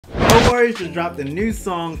NxWorries just dropped a new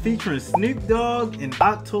song featuring Snoop Dogg and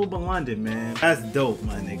October London, man. That's dope,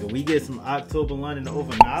 my nigga. We get some October London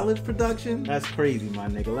over Knxwledge production. That's crazy, my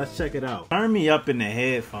nigga. Let's check it out. Turn me up in the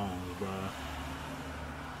headphones, bro.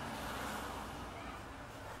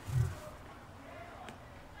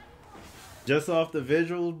 Just off the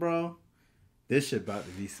visuals, bro, this shit about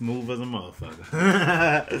to be smooth as a motherfucker.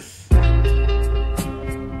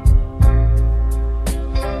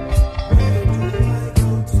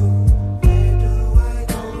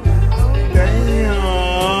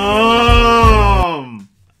 Damn!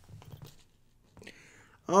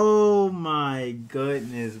 Oh my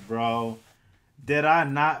goodness, bro. Did I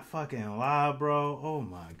not fucking lie, bro? Oh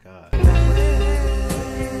my god.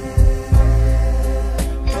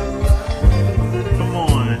 Come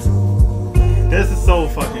on. This is so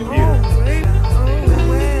fucking beautiful.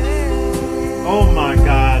 Oh my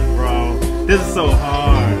god, bro. This is so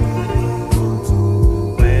hard.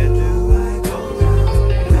 Where do I go?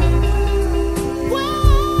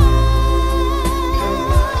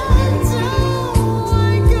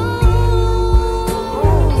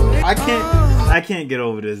 I can't get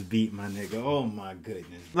over this beat, my nigga. Oh my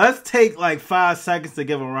goodness. Let's take like 5 seconds to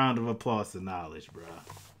give a round of applause to NxWorries, bro.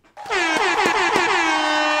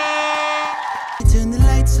 Turn the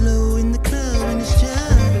lights low in the club and it's just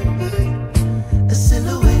a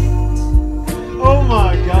silhouette. Oh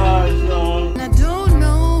my gosh, dog. I don't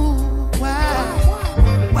know why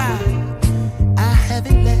I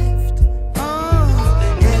haven't left.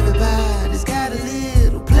 Oh, everybody's got a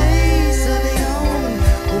little place of their own.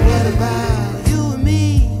 But what about you and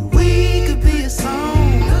me? We could be a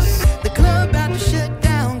song. The club about to shut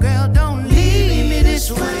down, girl. Don't leave me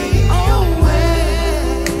this way. Oh,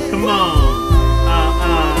 well. Come on.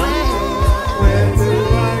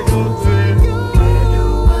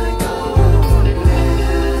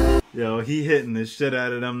 Yo, he hitting the shit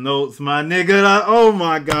out of them notes, my nigga. Oh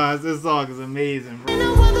my gosh, this song is amazing, bro.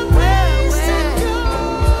 Hold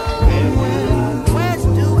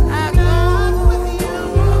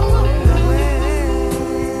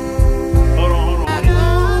on.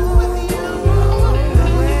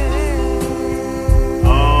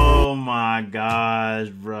 Oh my gosh,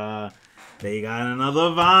 bruh. They got another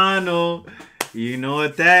vinyl. You know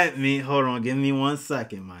what that means. Hold on, give me 1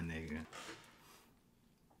 second, my nigga.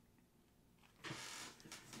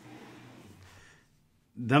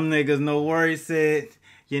 Them niggas NxWorries said,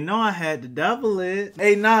 you know I had to double it.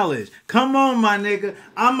 Hey, NxWledge, come on, my nigga.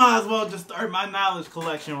 I might as well just start my NxWledge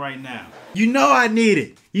collection right now. You know I need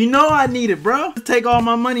it. You know I need it, bro. Just take all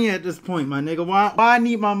my money at this point, my nigga. Why I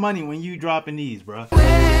need my money when you dropping these, bro?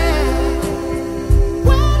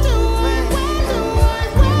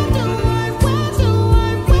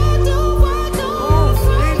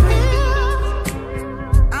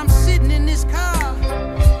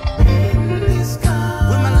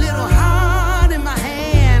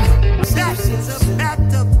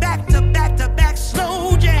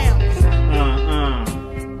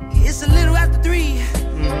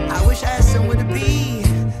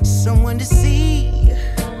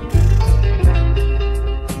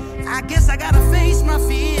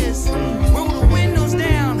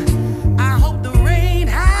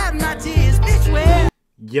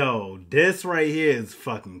 Yo, this right here is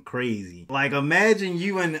fucking crazy. Like, imagine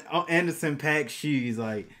you in Anderson .Paak shoes.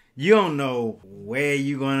 Like, you don't know where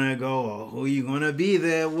you gonna go or who you gonna be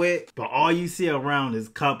there with, but all you see around is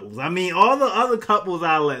couples. I mean, all the other couples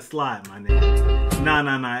I'll let slide, my nigga. Nah.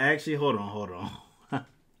 Actually, hold on.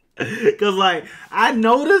 Cause like, I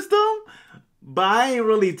noticed them, but I ain't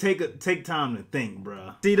really take time to think,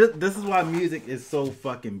 bruh. See, this is why music is so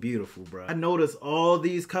fucking beautiful, bruh. I noticed all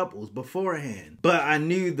these couples beforehand, but I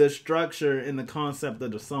knew the structure and the concept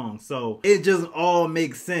of the song, so it just all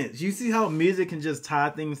makes sense. You see how music can just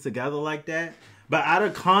tie things together like that? But out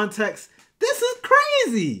of context, this is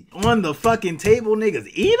crazy. On the fucking table niggas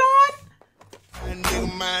eat on?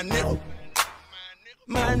 My nigga.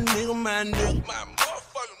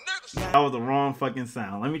 That was the wrong fucking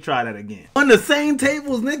sound. Let me try that again. On the same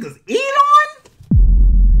tables niggas eat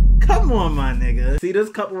on? Come on, my nigga. See, this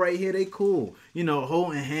couple right here, they cool. You know,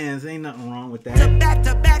 holding hands, ain't nothing wrong with that.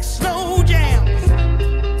 Back-to-back slow jams.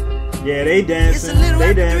 Yeah, they dancing.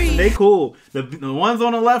 They dancing. They cool. The ones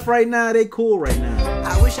on the left right now, they cool right now.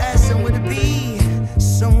 I wish I had someone to be,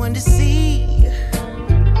 someone to see.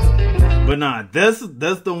 But nah, this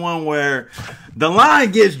the one where the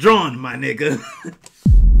line gets drawn, my nigga.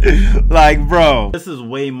 Like, bro, this is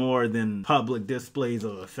way more than public displays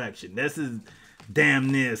of affection. This is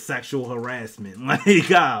damn near sexual harassment. Like,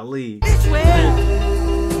 golly. Bitch, where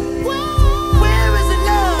is the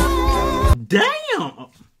love? Damn.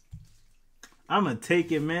 I'ma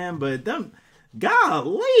take it, man. But them,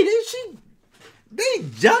 golly, they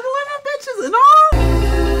juggling them bitches and all.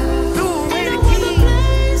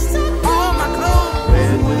 All my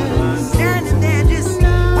clothes, standing there just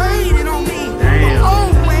waiting on me. Damn.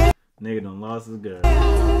 Oh, Nigga done lost his girl.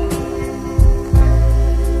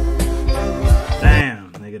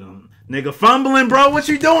 Damn, nigga fumbling, bro. What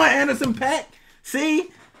you doing, Anderson .Paak? See,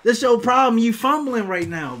 this your problem. You fumbling right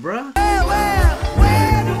now, bro.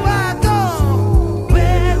 where do I go?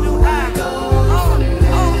 Where do I go? Oh, no.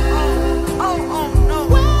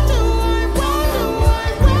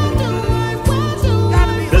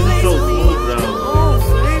 This is so smooth, though.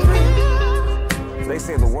 They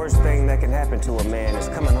say the worst thing that can happen to a man is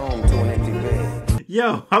coming home to an empty bed.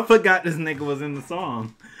 Yo, I forgot this nigga was in the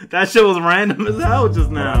song. That shit was random as hell just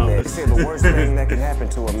now. They say the worst thing that can happen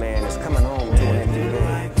to a man is coming home to an empty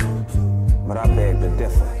bed. But I beg to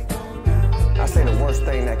differ. I say the worst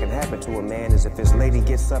thing that can happen to a man is if his lady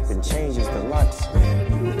gets up and changes the locks,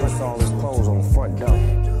 puts all his clothes on the front door,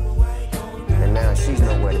 and now she's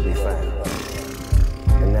nowhere to be found.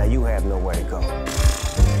 And now you have nowhere to go.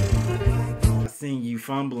 I seen you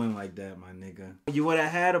fumbling like that, my nigga. You would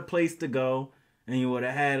have had a place to go, and you would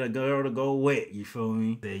have had a girl to go with, you feel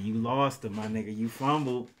me? You lost it, my nigga. You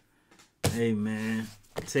fumbled. Hey, man.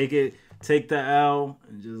 Take the L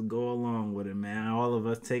and just go along with it, man. All of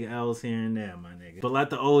us take L's here and there, my nigga. But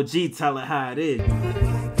let the OG tell it how it is.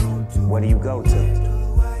 Where do you go to?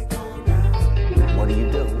 What do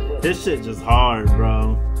you do? This shit just hard,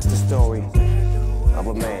 bro. It's the story of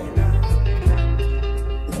a man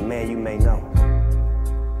you may know.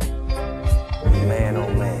 Man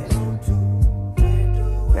on man.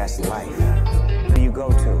 That's life. Where do you go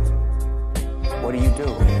to? What do you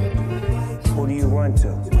do? Who do you run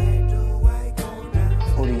to?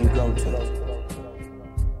 Who do you go to?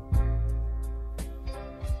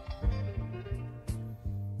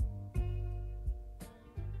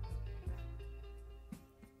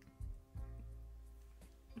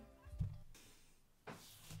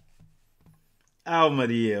 Album of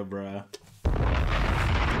the year, bruh.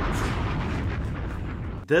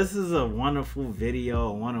 This is a wonderful video,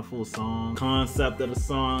 a wonderful song. Concept of the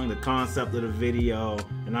song, the concept of the video,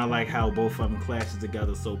 and I like how both of them clashes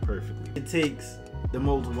together so perfectly. It takes the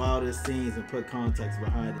most wildest scenes and put context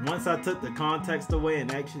behind it. Once I took the context away and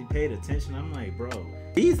actually paid attention, I'm like, bro,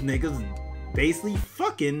 these niggas basically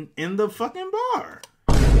fucking in the fucking bar.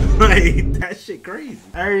 Like, that shit crazy.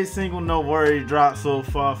 Every single NxWorries drop so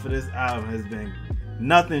far for this album has been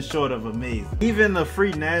nothing short of amazing. Even the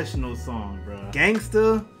Free National song, bro.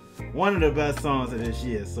 Gangsta, one of the best songs of this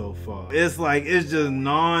year so far. It's like, it's just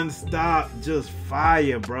non-stop, just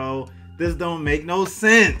fire, bro. This don't make no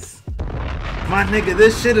sense. My nigga,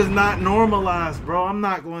 this shit is not normalized, bro. I'm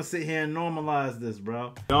not gonna sit here and normalize this,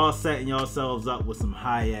 bro. Y'all setting yourselves up with some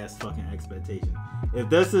high-ass fucking expectations. If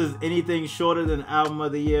this is anything shorter than album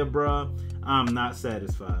of the year, bro, I'm not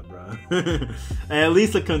satisfied, bro. At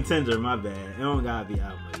least a contender, my bad. It don't gotta be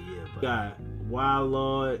album of the year. But got Wild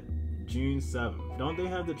Lord, June 7th. Don't they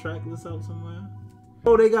have the track list out somewhere?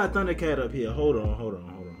 Oh, they got Thundercat up here. Hold on.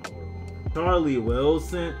 Charlie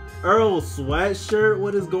Wilson, Earl Sweatshirt.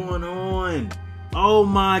 What is going on? Oh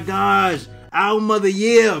my gosh, album of the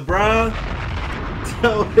year, bro.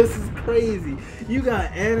 Yo, this is crazy. You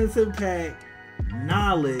got Anderson .Paak,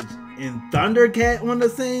 Knxwledge, and Thundercat on the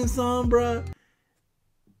same song, bro.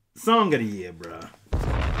 Song of the year, bro.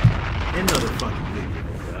 Another fucking video,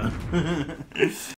 bro.